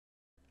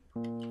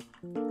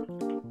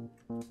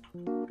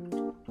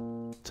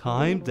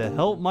Time to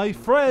help my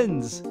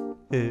friends.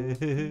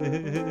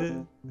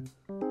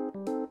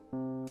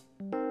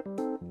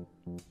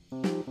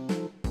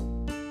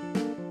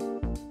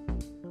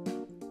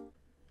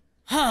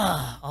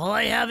 All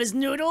I have is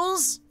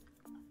noodles.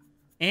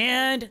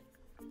 And...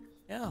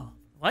 oh,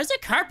 why is there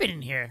carpet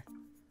in here?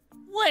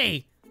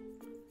 Wait.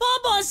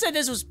 Bonbon said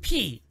this was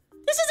pee.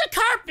 This is a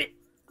carpet.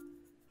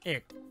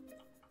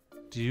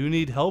 Do you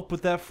need help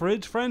with that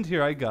fridge, friend?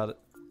 Here, I got it.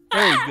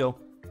 There you go.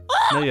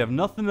 Now you have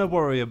nothing to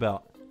worry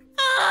about.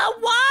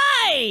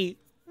 Why?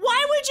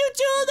 Why would you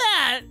do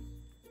that?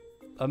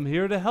 I'm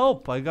here to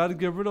help. I gotta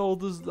get rid of all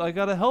this. I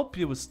gotta help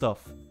you with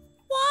stuff.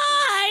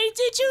 Why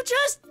did you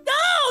just... No,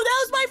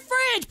 that was my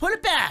fridge. Put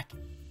it back.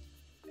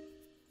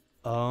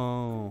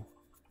 Oh.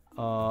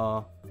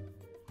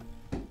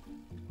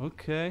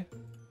 Okay.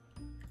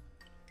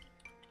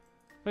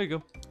 There you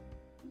go.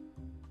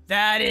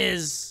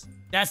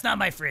 That's not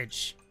my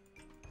fridge.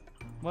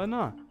 Why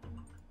not?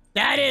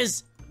 That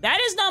is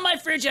not my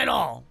fridge at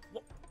all.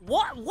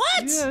 What?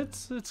 Yeah,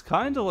 it's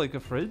kind of like a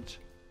fridge.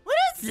 What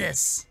is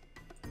this?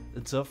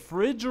 It's a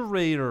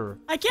refrigerator.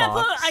 I can't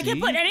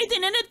put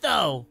anything in it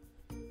though.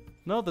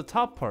 No, the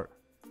top part.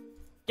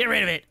 Get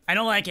rid of it. I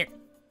don't like it.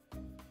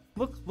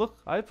 Look,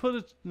 I put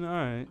it. All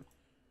right.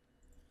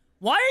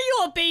 Why are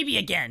you a baby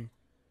again?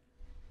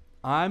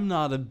 I'm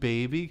not a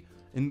baby,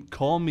 and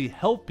call me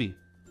Helpy,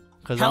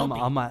 because I'm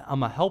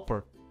a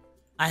helper.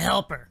 A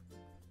helper.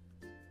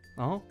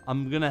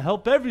 I'm gonna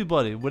help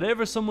everybody.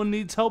 Whenever someone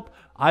needs help,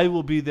 I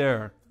will be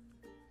there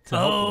to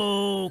help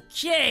them.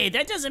 Okay,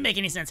 that doesn't make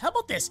any sense. How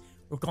about this?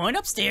 We're going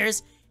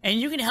upstairs, and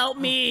you can help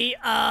me.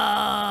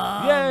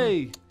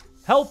 Yay!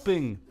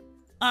 Helping.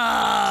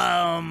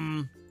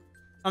 I'm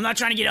not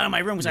trying to get out of my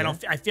room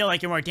because I feel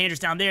like you're more dangerous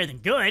down there than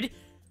good.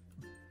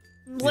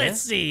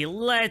 Let's see.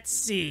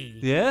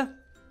 Yeah?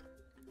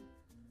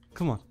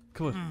 Come on.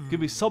 Give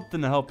me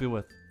something to help you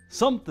with.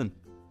 Something.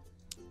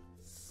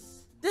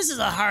 This is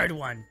a hard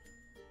one.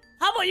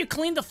 How about you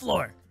clean the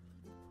floor?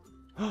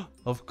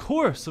 Of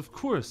course. Wait,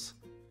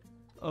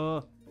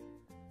 I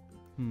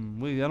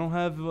don't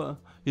have.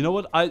 You know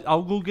what?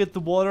 I'll go get the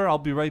water. I'll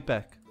be right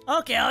back.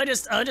 Okay, I'll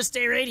just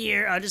stay right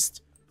here. I'll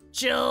just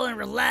chill and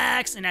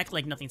relax and act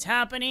like nothing's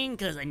happening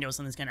because I know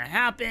something's gonna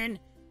happen.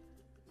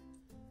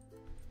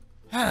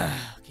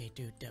 Okay,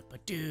 do da ba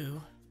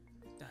do,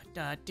 da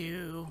da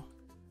do,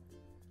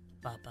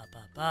 ba ba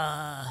ba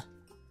ba.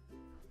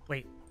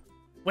 Wait,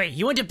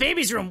 you went to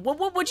baby's room.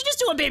 What'd you just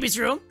do in baby's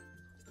room?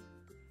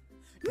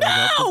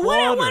 No! Wait,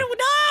 no!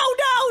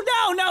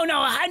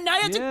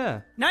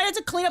 Now you have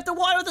to clean up the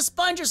water with a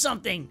sponge or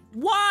something.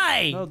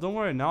 Why? No, don't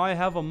worry. Now I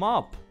have a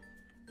mop.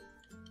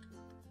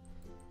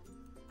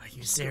 Are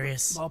you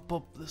serious? Mop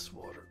up this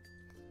water.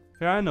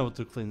 Here, I know what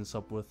to clean this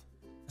up with.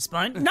 A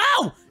sponge?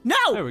 No!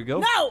 There we go.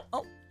 No!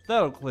 Oh.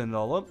 That'll clean it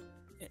all up.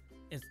 It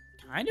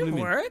kind of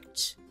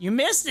worked. You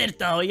missed it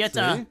though. You have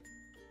to.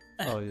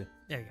 Oh yeah.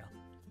 There you go.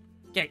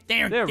 Okay,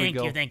 there we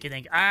go. Thank you.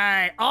 All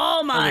right,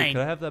 all mine. Wait,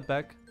 can I have that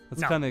back?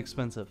 That's kind of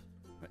expensive.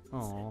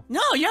 Oh.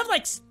 No, you have a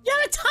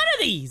ton of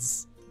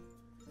these.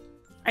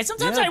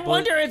 Sometimes I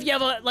wonder if you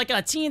have a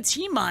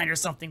TNT mine or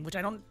something, which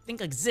I don't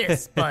think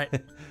exists,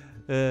 but.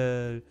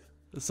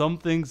 Some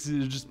things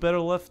are just better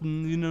left,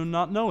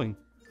 not knowing.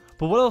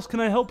 But what else can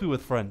I help you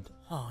with, friend?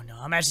 Oh no,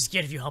 I'm actually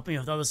scared of you helping me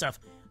with all this stuff.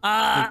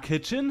 The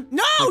kitchen?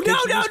 No.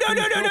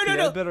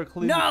 I better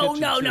clean the kitchen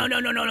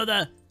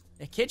No.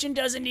 The kitchen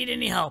doesn't need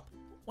any help.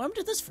 What happened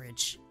to this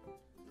fridge?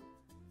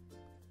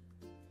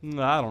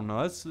 I don't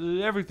know.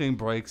 Everything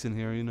breaks in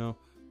here,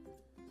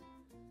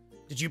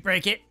 Did you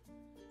break it?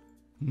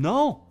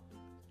 No.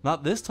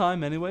 Not this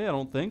time, anyway, I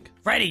don't think.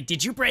 Freddy,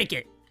 did you break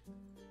it?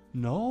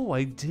 No,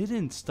 I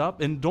didn't.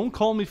 Stop. And don't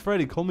call me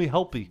Freddy. Call me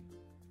Helpy.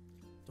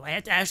 Do I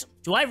have to ask?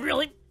 Do I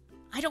really?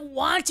 I don't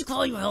want to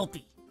call you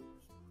Helpy.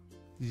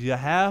 You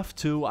have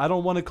to. I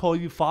don't want to call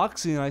you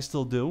Foxy, and I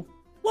still do.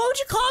 What would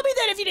you call me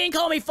then if you didn't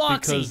call me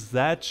Foxy? Because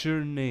that's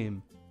your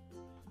name.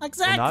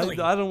 Exactly.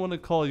 And I don't want to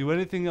call you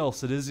anything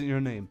else that isn't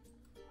your name.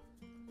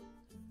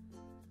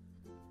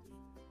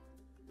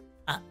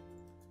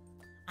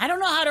 I don't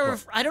know how to.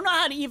 I don't know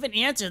how to even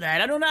answer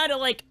that. I don't know how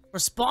to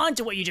respond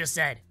to what you just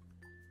said.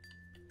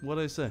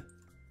 What'd I say?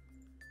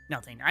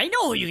 Nothing. I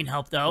know who you can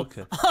help though.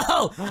 Okay.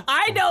 Oh,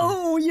 I know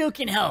who you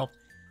can help.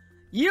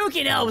 You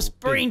can help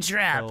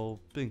Springtrap.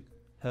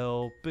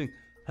 Helping.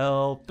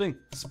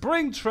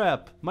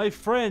 Springtrap, my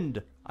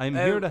friend. I'm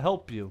here to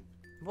help you.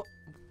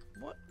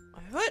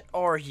 What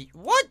are you?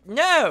 What?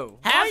 No.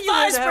 Have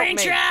fun,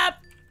 Springtrap.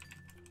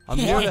 I'm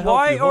here to help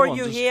Why you. are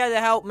you here to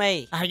help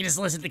me? I can just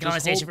listen to the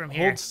conversation from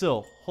here.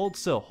 Hold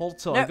still.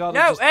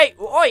 No, hey,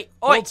 oi.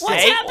 What's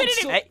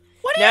happening?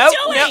 What are you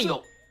doing?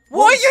 No.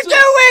 What are you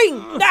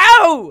doing?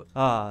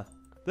 No.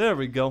 There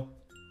we go.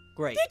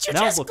 Great.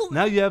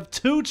 Now you have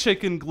 2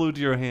 chicken glued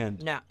to your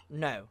hand.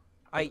 No.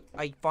 I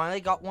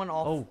finally got one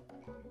off. Oh.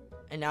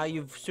 And now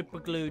you've super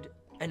glued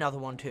another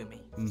one to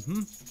me.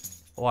 Mm-hmm.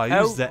 Oh,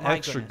 I used the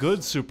extra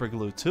good super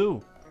glue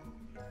too.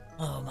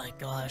 Oh my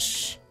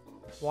gosh.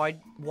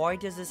 Why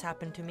does this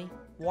happen to me?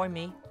 Why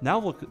me? Now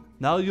look,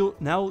 now you'll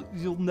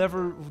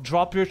never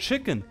drop your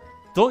chicken.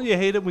 Don't you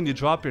hate it when you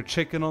drop your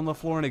chicken on the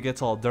floor and it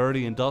gets all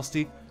dirty and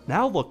dusty?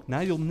 Now look, now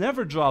you'll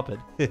never drop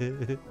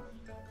it.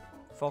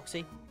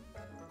 Foxy,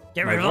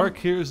 Get My rid of him. work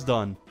here is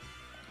done.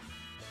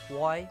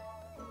 why?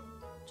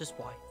 Just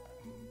why?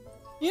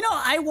 You know,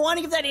 I want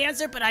to give that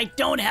answer, but I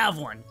don't have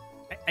one.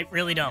 I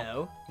really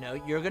don't. No,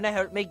 you're gonna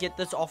help me get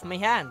this off my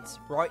hands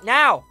right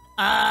now.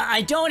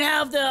 I don't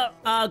have the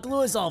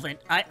glue solvent.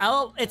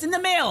 It's in the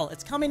mail.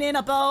 It's coming in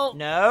about.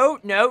 No,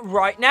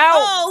 right now.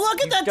 Oh, look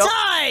at You the don't-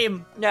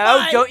 time. No,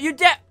 Bye. don't you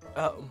dare!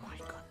 Oh my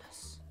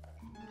goodness.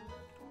 Hey,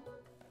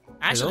 that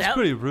Actually, was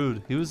pretty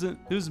rude. He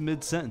was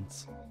mid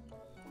sentence.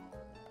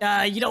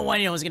 you don't want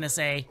to know what I was gonna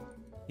say.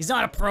 He's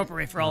not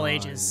appropriate for all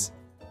ages.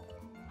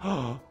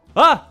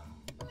 Ah!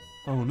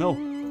 Oh no,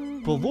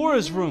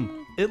 Belora's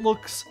room. It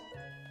looks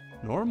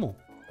normal.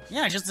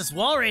 Yeah, just this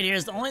wall right here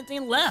is the only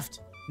thing left.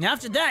 And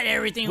after that,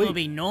 everything will Wait.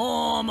 be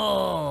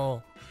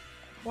normal.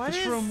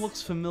 This room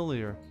looks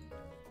familiar.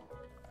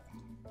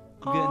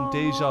 I'm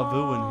getting deja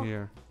vu in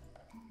here.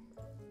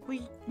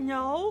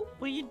 No?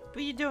 What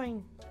are you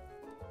doing?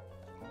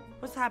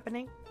 What's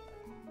happening?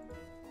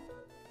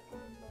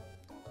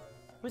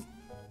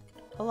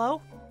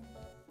 Hello?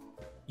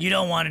 You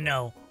don't want to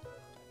know.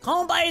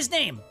 Call him by his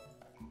name.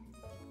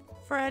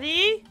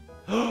 Freddy?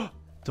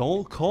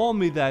 Don't call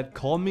me that.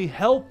 Call me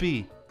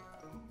Helpy.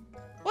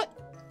 What?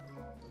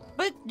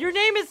 But your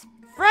name is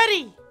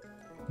Freddy!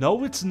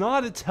 No, it's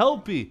not. It's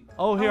Helpy.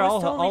 Oh, here, it's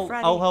totally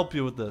Freddy. I'll help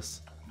you with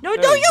this. No,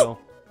 There don't you you! go.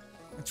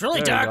 It's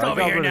really There you dark go. I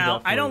over got here rid of now.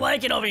 that for I don't you.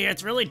 like it over here.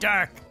 It's really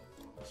dark.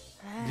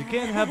 You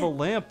can't have a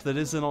lamp that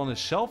isn't on a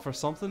shelf or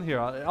something. Here,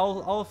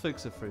 I'll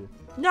fix it for you.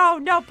 No,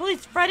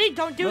 please, Freddy,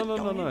 don't do it. No.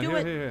 Don't you do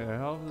it. Here.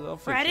 I'll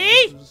fix Freddy?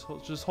 it.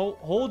 Just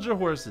hold your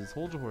horses.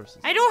 Hold your horses.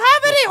 I don't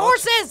have any Look,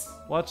 horses!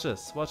 Watch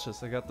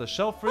this. I got the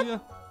shelf for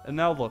you. And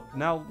now look.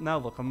 Now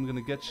look. I'm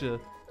gonna get you.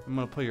 I'm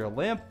gonna put your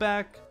lamp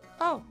back.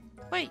 Oh,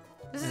 wait.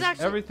 This is and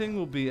actually... Everything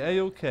will be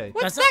a-okay.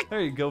 What's That's that?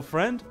 There you go,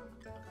 friend.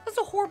 That's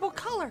a horrible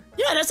color.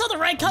 Yeah, that's not the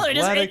right color.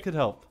 Glad I It could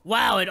help.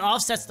 Wow, it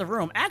offsets the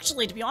room.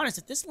 Actually, to be honest,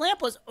 if this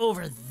lamp was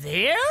over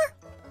there,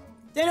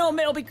 then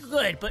it'll be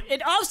good. But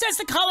it offsets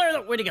the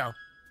color. Where'd it go?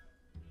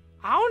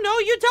 I don't know.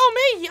 You tell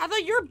me. I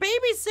thought you were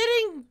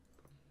babysitting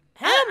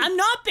him. I'm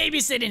not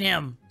babysitting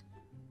him.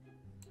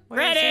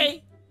 Where is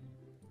he?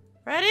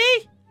 Ready?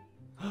 Freddy?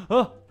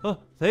 Oh,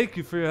 thank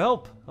you for your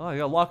help. Oh, I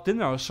got locked in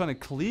there. I was trying to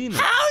clean it.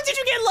 How did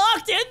you get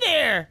locked in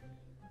there?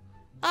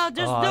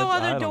 There's Oh, no I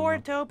other don't door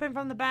know. to open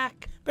from the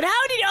back. But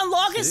how did he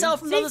unlock See? himself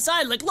from the other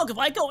side? Like, look, if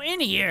I go in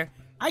here,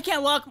 I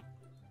can't lock.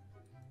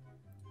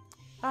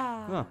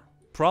 Huh.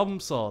 Problem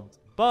solved.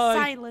 Bye.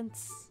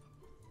 Silence.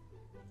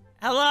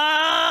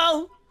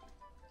 Hello?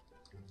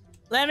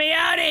 Let me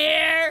out of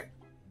here,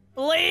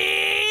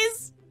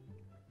 please.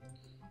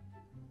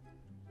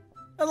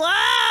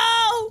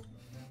 Hello?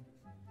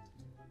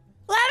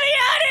 Let me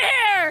out of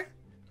here.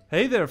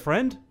 Hey there,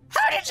 friend.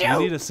 How did You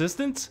need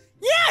assistance?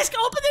 Yes,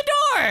 open the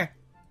door.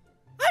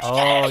 How'd you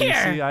get out of you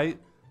here? see,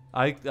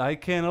 I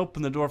can't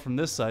open the door from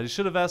this side. You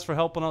should have asked for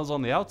help when I was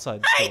on the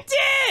outside. I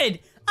did.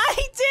 I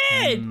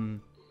did.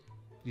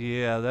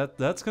 Yeah,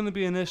 that's gonna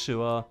be an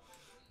issue.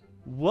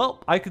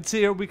 Well, I could see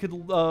here we could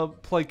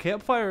play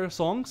campfire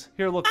songs.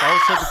 Here, look, I'll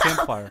set the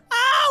campfire.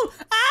 Ow!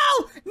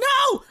 Ow!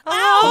 No! Ow!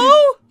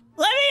 Oh!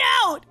 Let me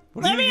out!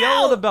 What Let are you me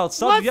yelling out! about?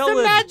 Stop What's yelling!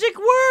 the magic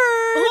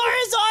word?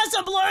 Blur's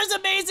awesome! Blur's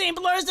amazing!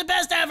 Blur's the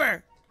best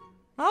ever!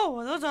 Oh,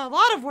 well, those are a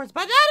lot of words,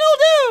 but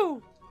that'll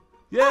do.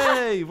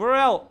 Yay, we're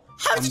out.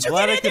 How I'm did you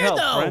glad get I in could there, help,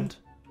 though? friend.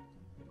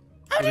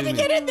 How What do did you you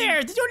get mean? in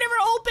there? The door never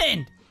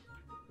opened!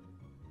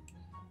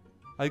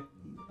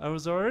 I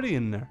was already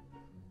in there.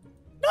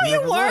 No, I you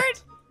never weren't!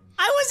 left.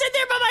 I was in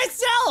there by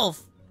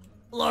myself!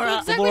 Laura,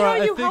 Exactly Laura, how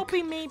I you think-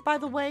 helping me, by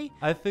the way.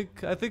 I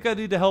think I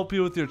need to help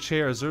you with your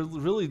chairs. They're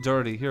really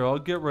dirty. Here, I'll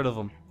get rid of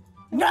them.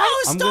 no,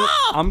 I'm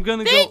stop!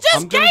 gonna They go. just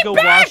I'm gonna came go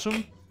back! wash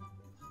them.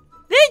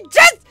 They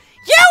just...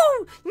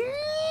 You!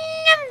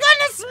 I'm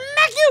gonna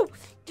smack you!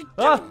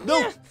 Ah,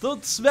 no!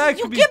 Don't smack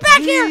You me, get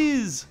back here!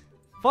 please!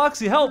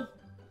 Foxy, help!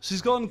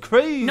 She's gone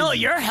crazy. No,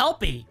 you're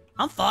Helpy.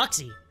 I'm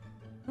Foxy.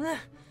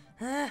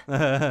 I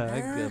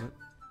get it.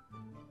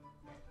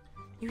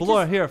 You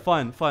Laura, just- here,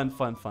 fine. I'll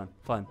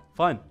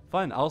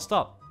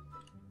stop.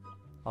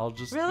 I'll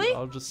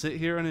just sit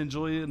here and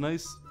enjoy a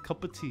nice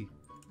cup of tea.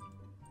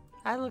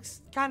 That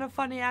looks kind of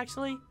funny,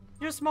 actually.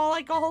 You're small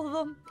like all of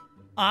them.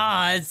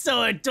 Ah, it's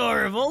so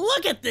adorable.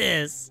 Look at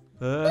this.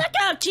 Look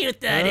how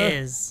cute that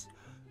is.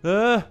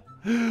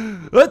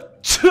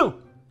 Achoo!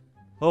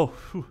 Oh,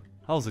 whew,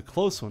 that was a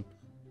close one.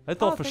 I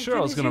thought Oh, for thank sure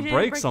I was goodness you gonna didn't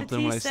break break the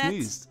something when I tea sets.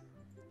 sneezed.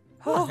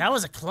 Oh, that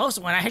was a close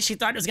one. I actually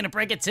thought it was gonna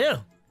break it too.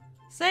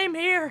 Same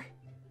here.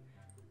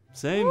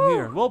 Same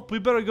here. Well, we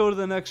better go to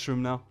the next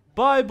room now.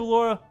 Bye,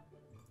 Ballora.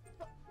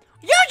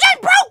 You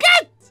just broke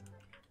it!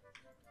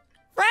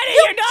 Freddy,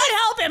 you're not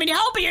helping. I mean,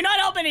 Helpy, you're not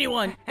helping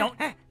anyone. Don't.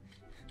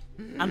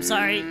 I'm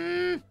sorry.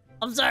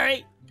 I'm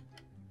sorry.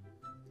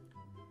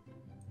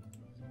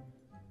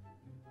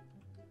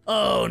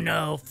 Oh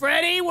no,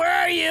 Freddy, where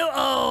are you?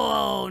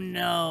 Oh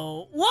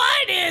no.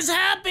 What is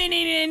happening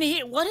in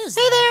here? What is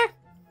Hey there.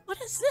 What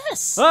is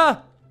this?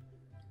 Ah!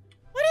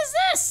 What is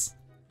this?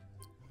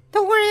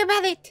 Don't worry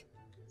about it.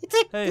 It's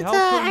like Hey, it's how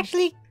come-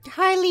 actually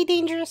highly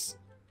dangerous.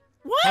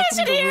 What How is come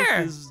it the roof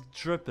here? is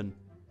dripping?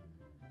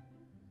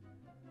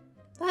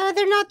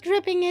 They're not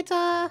dripping. It's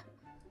side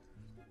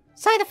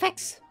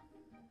effects.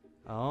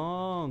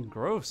 Oh,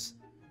 gross.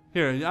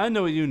 Here, I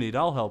know what you need.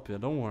 I'll help you.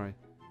 Don't worry.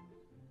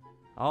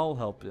 I'll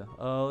help you.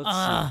 Let's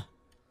see.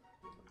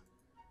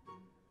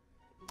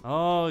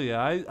 Oh,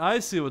 yeah. I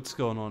see what's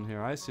going on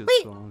here. I see what's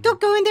Wait, going on don't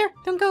go in there.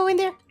 Don't go in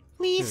there, here.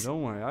 please. Here,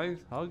 don't worry.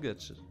 I'll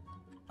get you.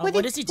 Oh,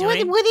 what is he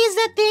doing? What is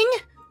that thing?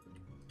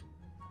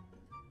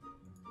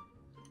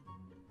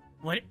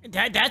 What?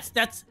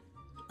 That's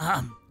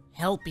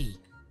Helpy.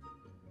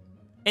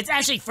 It's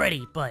actually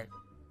Freddy, but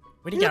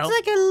where'd he go? Looks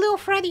like a little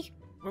Freddy.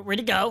 Where'd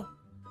he go?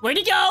 Where'd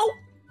he go?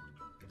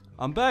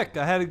 I'm back.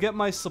 I had to get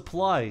my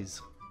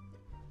supplies.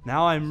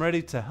 Now I'm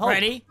ready to help.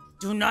 Freddy,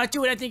 do not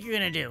do what I think you're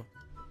gonna do.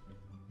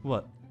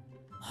 What?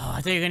 Oh,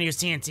 I thought you were gonna use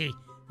TNT.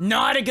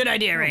 Not a good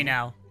idea right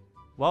now.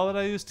 Why would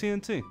I use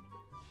TNT?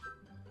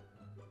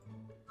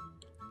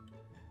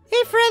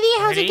 Hey, Freddy,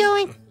 how's Freddy? it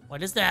going?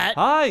 What is that?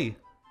 Hi!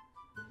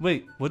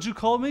 Wait, what'd you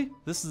call me?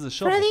 This is a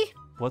shovel. Freddy?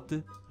 What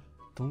the?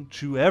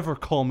 Don't you ever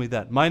call me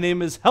that. My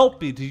name is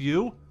Helpy to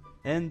you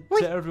and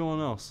Wait. to everyone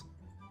else.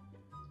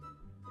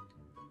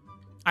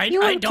 I You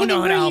weren't don't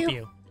know how kidding, to were help you?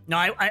 you. No,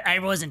 I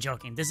wasn't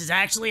joking. This is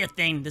actually a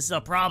thing. This is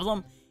a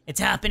problem. It's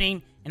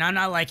happening, and I'm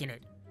not liking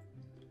it.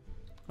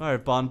 All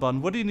right, Bon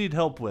Bon, what do you need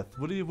help with?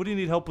 What do you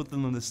need help with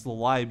in this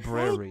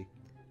library?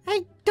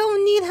 I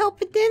don't need help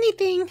with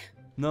anything.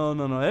 No.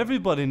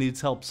 Everybody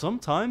needs help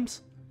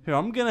sometimes. Here,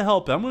 I'm gonna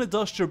help you. I'm gonna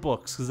dust your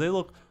books because they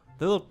look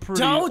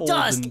pretty Don't old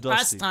dust. and Last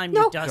dusty. time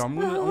No. you Here, dust. I'm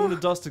gonna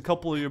dust a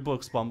couple of your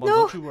books, Bon Bon. No,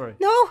 Don't you worry.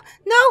 no,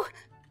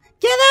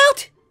 get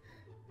out!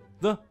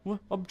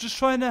 I'm just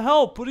trying to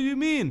help. What do you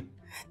mean?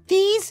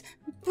 These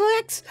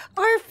books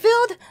are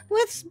filled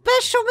with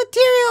special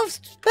materials,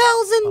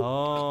 spells, and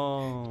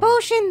Oh.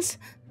 potions.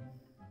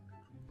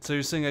 So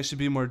you're saying I should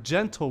be more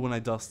gentle when I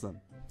dust them?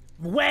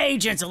 Way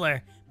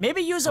gentler.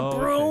 Maybe use a Okay,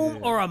 broom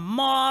yeah. or a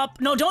mop.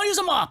 No, don't use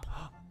a mop.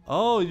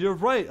 Oh, you're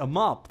right. A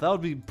mop. That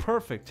would be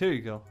perfect. Here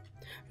you go.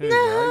 Here you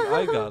go.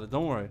 I got it.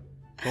 Don't worry.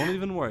 Don't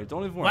even worry.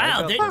 Don't even worry. I Wow,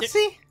 got they- this.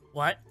 Foxy,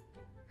 What?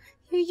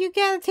 you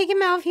gotta take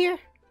him out of here.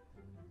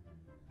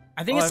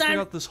 I think Oh, it's I time.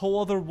 forgot this whole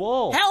other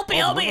wall. Help me,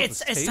 Oh, help what me. about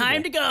It's this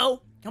time table? to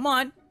go. Come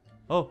on.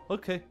 Oh,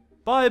 okay.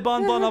 Bye,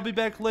 Bon Bon. I'll be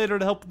back later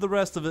to help with the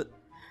rest of it.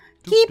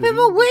 Keep him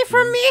away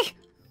from me.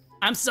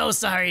 I'm so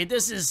sorry.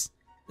 This is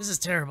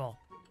terrible.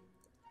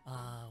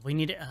 We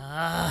need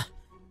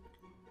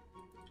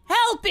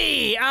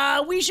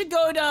Helpy! We should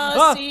go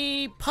to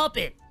see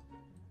Puppet.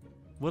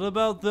 What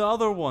about the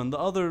other one? The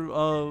other,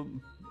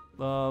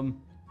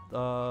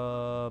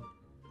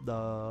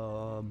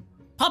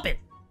 Puppet.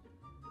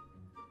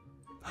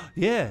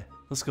 yeah.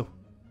 Let's go.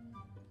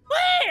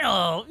 Wait,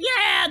 oh,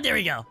 yeah, there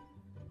we go.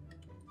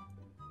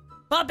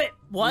 Puppet,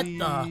 what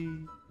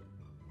the?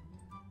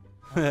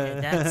 Okay,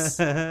 that's-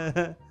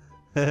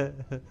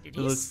 it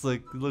looks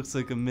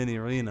like a mini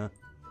arena.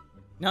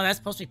 No, that's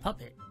supposed to be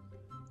Puppet.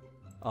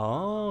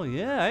 Oh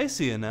yeah, I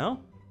see it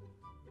now.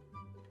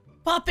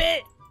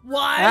 Puppet,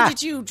 why Ah.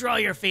 did you draw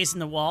your face in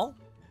the wall?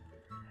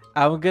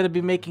 I'm gonna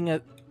be making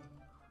a.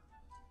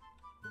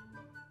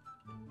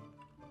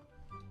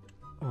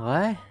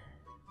 What?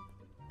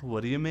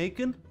 What are you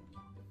making?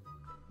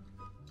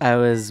 I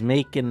was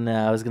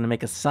gonna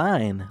make a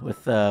sign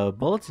with a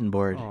bulletin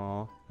board.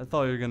 Oh, I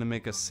thought you were gonna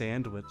make a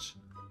sandwich.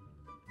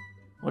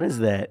 What is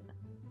that?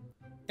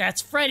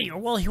 That's Freddy, or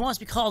well, he wants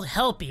to be called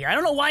Helpy. I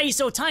don't know why he's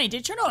so tiny.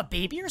 Did you turn out a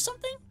baby or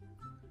something?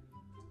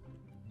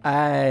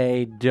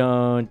 I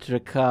don't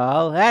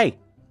recall. Hey,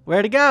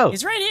 where'd it go?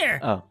 He's right here.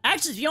 Oh.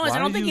 Actually, to be honest, Why I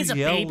don't are think you he's a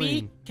baby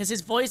yelling? because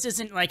his voice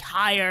isn't like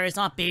higher. It's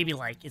not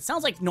baby-like. It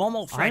sounds like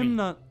normal Freddy. I'm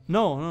not.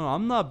 No,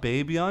 I'm not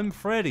baby. I'm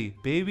Freddy.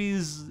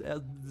 Baby's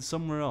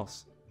somewhere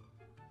else.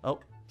 Oh,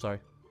 sorry.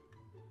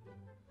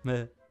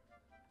 Meh.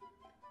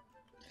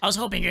 I was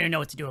hoping you're gonna know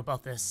what to do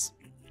about this.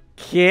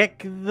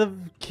 Kick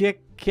it.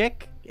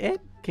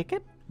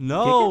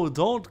 No,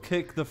 don't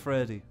kick the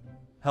Freddy.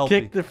 Helpy.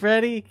 Kick the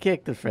Freddy.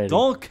 Kick the Freddy.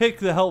 Don't kick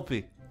the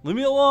Helpy. Leave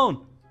me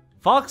alone.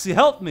 Foxy,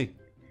 help me.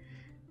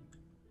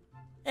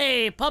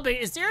 Hey, Puppet,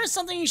 is there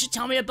something you should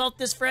tell me about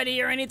this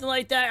Freddy or anything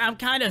like that? I'm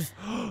kind of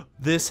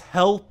This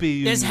Helpy.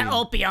 You this mean.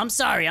 Helpy. I'm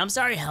sorry,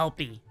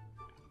 Helpy.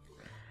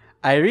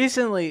 I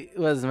recently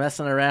was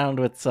messing around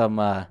with some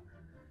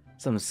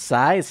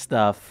size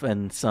stuff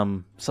and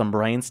some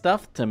brain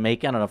stuff to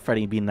make, I don't know,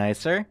 Freddy be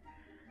nicer.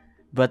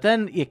 But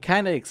then it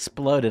kind of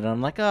exploded. And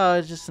I'm like, oh,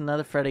 it's just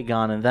another Freddy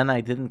gone. And then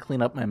I didn't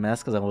clean up my mess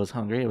because I was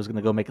hungry. I was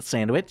gonna go make a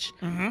sandwich.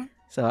 Mm-hmm.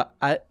 So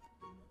What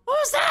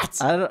was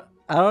that?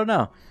 I don't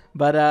know.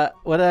 But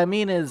what I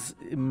mean is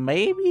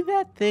maybe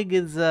that thing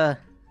is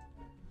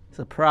it's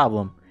a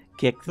problem.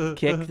 Kick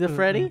the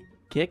Freddy.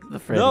 Kick the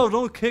Freddy. No,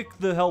 don't kick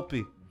the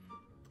Helpy.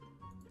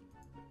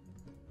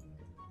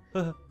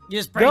 You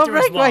just break Don't through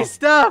his break my wall.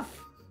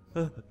 stuff.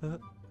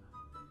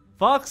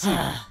 Foxy!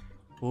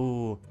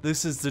 Oh,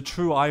 this is the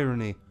true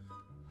irony.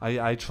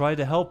 I try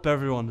to help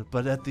everyone,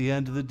 but at the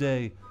end of the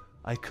day,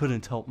 I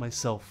couldn't help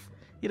myself.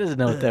 He doesn't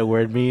know what that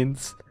word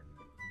means.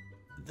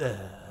 Are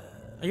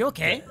you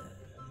okay?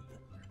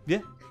 Yeah?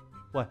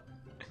 What?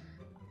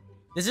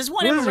 Does this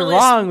one What ever is really...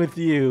 wrong with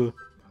you?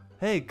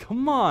 Hey,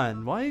 come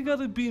on. Why you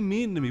gotta be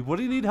mean to me? What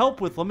do you need help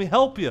with? Let me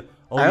help you.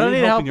 Oh, I you don't need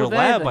need help help in your with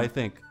lab, anything. I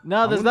think. No,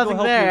 I'm there's gonna go nothing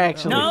help there, you-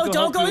 actually. I'm No, gonna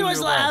don't help go you to in his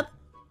your lab.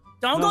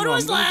 Don't go to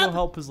his I'm gonna lab. go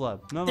help his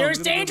lab. No, There's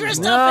I'm gonna go to dangerous his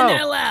stuff lab. in No.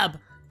 that lab.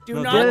 Do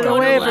No, not don't Get go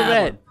away to the from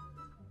lab. it.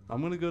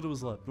 I'm gonna go to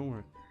his lab. Don't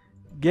worry.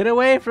 Get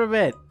away from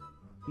it.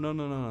 No.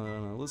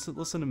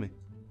 Listen to me.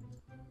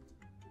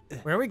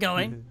 Where are we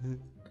going?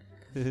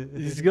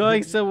 He's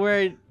going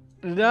somewhere.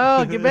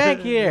 No, get back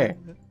here.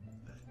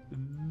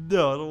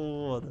 No, I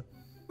don't wanna.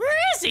 Where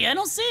is he? I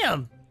don't see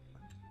him.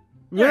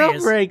 There We he don't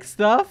is. break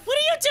stuff. What are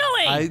you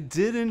doing? I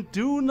didn't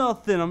do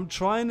nothing. I'm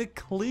trying to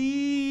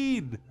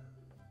clean.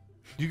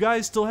 You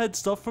guys still had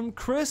stuff from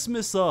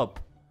Christmas up.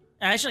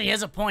 Actually, he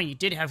has a point. You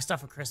did have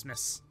stuff for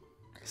Christmas.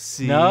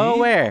 See?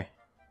 Nowhere.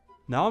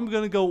 Now I'm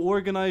gonna go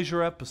organize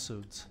your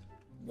episodes.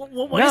 What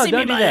No, does he don't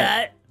mean do by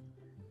that. that?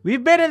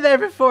 We've been in there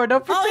before.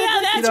 Don't pretend Oh yeah,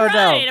 like you that's don't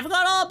right. I know.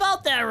 forgot all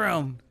about that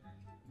room.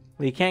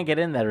 We can't get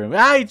in that room.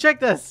 Ah, you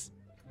checked us.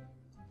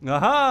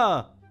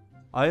 Aha!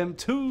 I am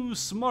too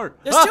smart.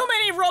 There's Ah! too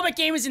many robot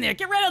gamers in there.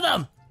 Get rid of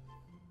them.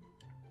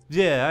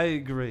 Yeah, I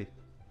agree.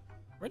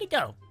 Where'd he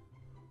go?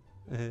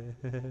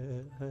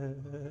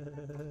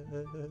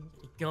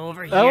 Go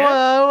over here.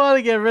 I want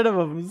to get rid of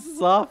him. This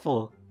is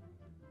awful.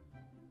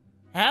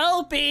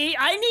 Helpy!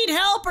 I need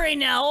help right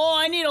now. Oh,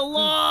 I need a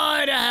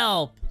lot of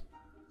help.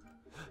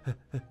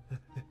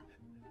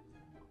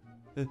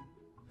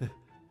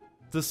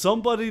 Does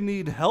somebody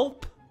need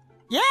help?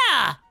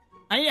 Yeah!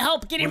 I need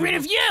help getting rid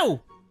of you.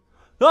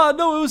 Ah,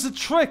 no, it was a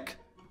trick.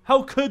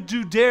 How could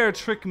you dare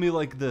trick me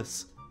like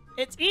this?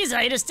 It's easy.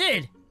 I just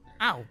did.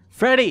 Ow.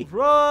 Freddy.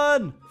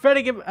 Run!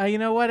 Freddy, you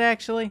know what,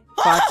 actually?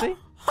 Foxy?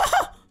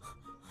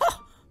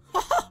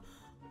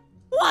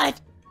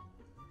 What?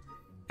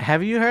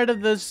 Have you heard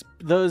of those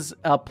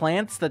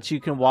plants that you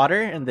can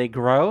water and they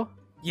grow?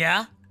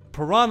 Yeah?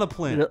 Piranha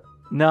plant.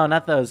 No,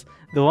 not those.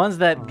 The ones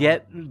that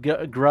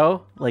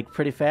grow like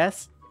pretty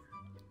fast.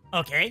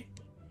 Okay.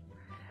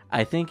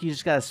 I think you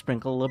just gotta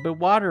sprinkle a little bit of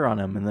water on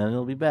them and then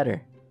it'll be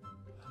better.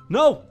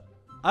 No!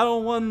 I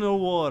don't want no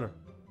water.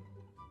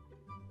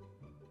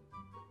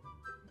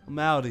 I'm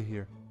out of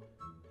here.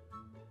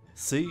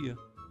 See ya.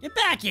 Get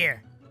back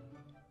here.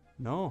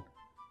 No.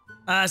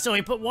 So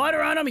we put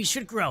water on him. He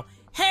should grow.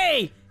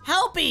 Hey,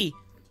 Helpy!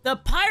 The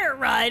pirate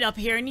ride up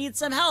here needs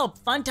some help.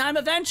 Funtime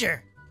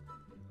adventure.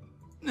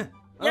 I Yeah,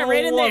 don't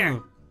right in want there.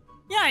 to.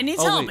 Yeah, it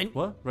needs Oh, help. wait, And-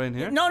 what? Right in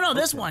here? No,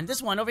 this Okay. one.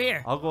 This one over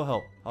here. I'll go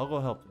help. I'll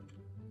go help.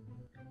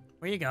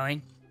 Where are you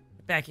going?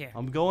 Get back here.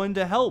 I'm going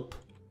to help.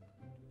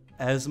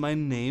 As my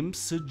name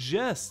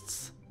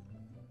suggests.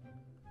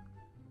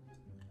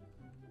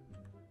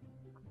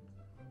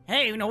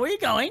 Hey, where are you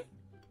going?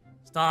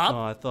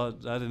 Stop. Oh,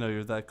 I didn't know you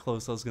were that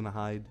close. I was gonna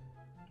hide.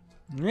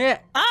 Yeah.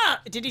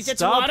 Ah! Did he touch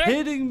Stop water?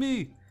 hitting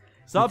me!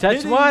 Stop Touch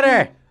hitting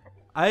water. me!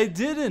 I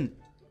didn't.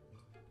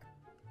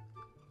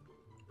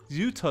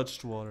 You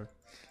touched water.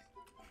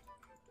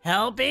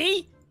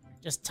 Helpy?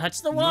 Just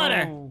touch the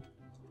water.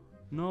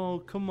 No,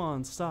 come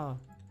on, stop.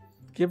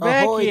 Get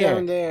back Ahoy here.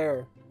 down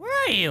there. Where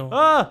are you?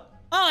 Ah!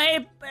 Oh,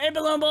 hey,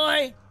 balloon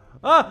boy.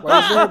 Ah! Why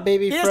is there a ah!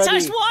 baby He just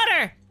Freddy? touched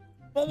water.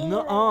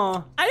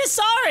 Nuh-uh. I just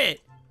saw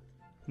it.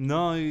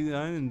 No, I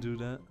didn't do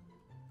that.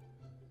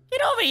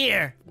 Get over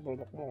here.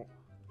 Why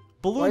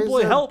Balloon is boy,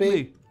 there a help big-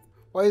 me!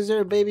 Why is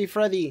there a baby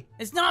Freddy?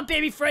 It's not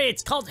Baby Freddy.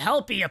 It's called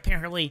Helpy,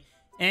 apparently.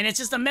 And it's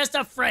just a messed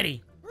up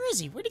Freddy. Where is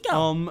he? Where'd he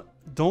go?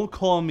 Don't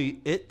call me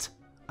it.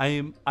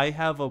 I'm a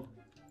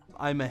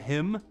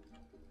him.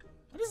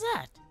 What is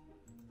that?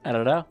 I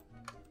don't know.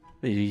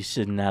 Maybe you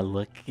should not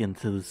look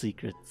into the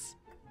secrets.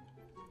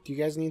 Do you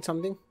guys need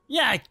something?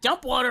 Yeah,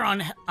 dump water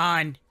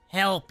on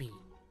Helpy.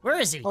 Where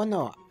is he? Oh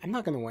no, I'm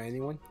not gonna weigh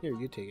anyone. Here,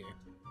 you take it.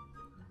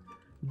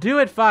 Do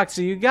it,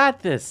 Foxy. You got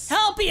this.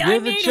 Helpy, You're I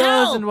the need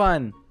chosen help.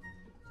 one.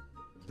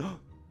 Oh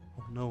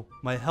no,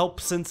 my help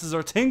senses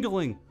are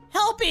tingling.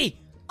 Helpy,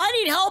 I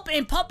need help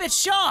in Puppet's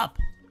shop.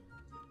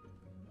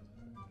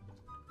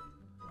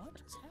 What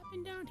just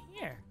happened down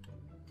here?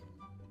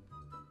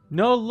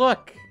 No,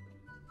 look.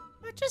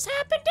 What just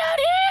happened down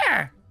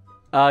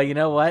here? You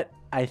know what?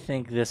 I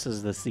think this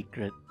is the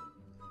secret.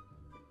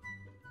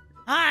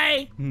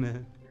 Hi.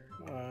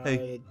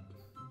 Hey,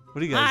 what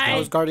do you guys Hi. I got?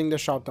 was guarding the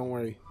shop. Don't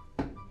worry.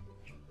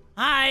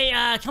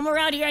 Hi, come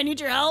around here. I need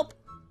your help.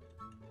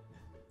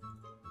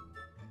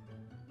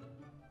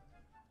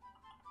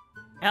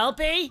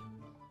 Helpy?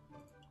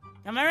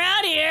 Come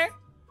around here.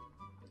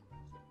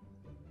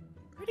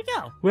 Where'd he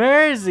go?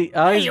 Where is he?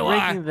 Oh, There he's you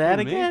breaking are. that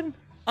Who, me? again?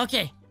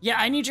 Okay, yeah,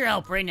 I need your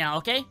help right now,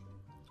 okay?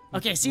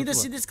 Okay, see With this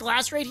what? see this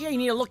glass right here? You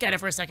need to look at it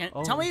for a second.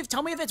 Oh. Tell me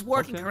if it's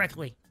working Okay.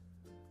 correctly.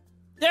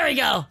 There we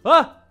go.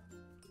 Ah!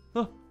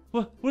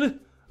 What?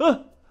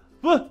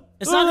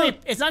 It's not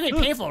gonna be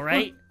painful,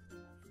 right?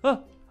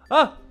 Ah!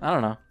 I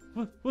don't know.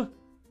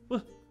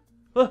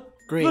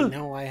 Great,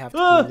 now I have to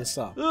clean this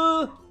up.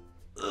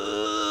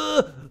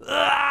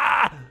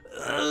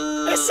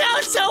 It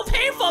sounds so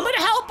painful. I'm gonna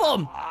help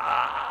him.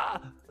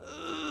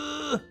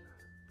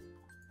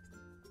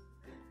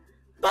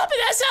 Puppet,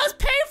 that sounds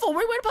painful.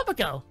 Where'd Puppet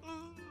go?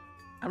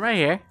 I'm right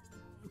here.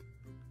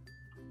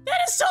 That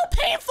is so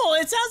painful.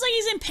 It sounds like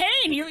he's in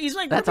pain. He's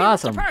like, That's ripping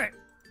awesome. apart.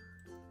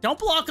 Don't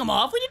block him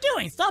off. What are you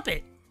doing? Stop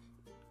it.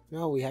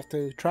 No, we have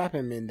to trap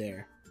him in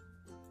there.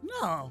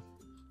 No.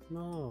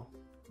 No.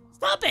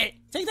 Stop it.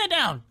 Take that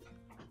down.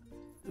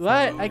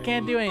 What? I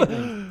can't do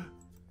anything.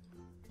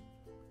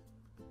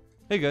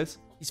 Hey guys,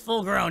 He's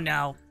full grown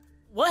now.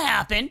 What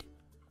happened?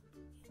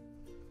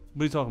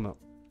 what are you talking about?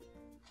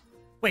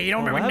 Wait, you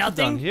don't What remember happened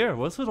down nothing? here?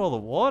 What's with all the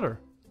water?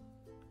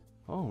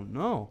 Oh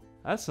no,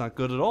 that's not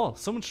good at all.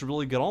 Someone should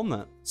really get on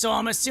that. So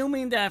I'm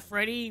assuming that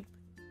Freddy,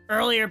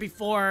 earlier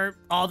before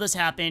all this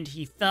happened,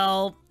 he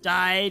fell,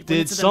 died. went Did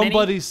into the mini-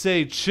 somebody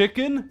say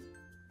chicken?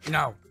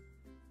 No.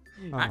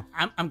 Oh.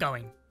 I'm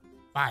going.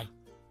 Bye.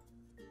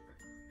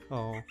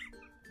 Oh.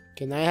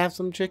 Can I have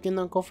some chicken,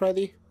 Uncle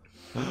Freddy?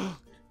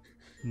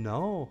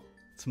 No,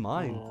 it's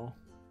mine. Oh.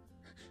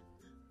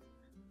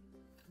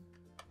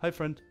 Hi,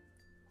 friend.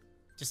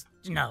 Just,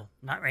 no,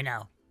 not right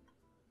now.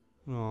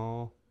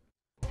 Oh.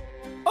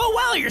 Oh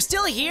wow, you're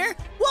still here?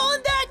 Well,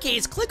 in that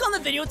case, click on the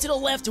video to the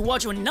left to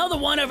watch another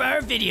one of our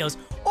videos.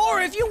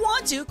 Or if you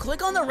want to,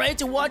 click on the right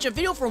to watch a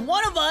video from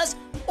one of us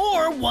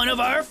or one of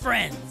our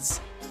friends.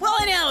 Well,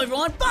 anyhow,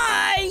 everyone,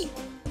 bye!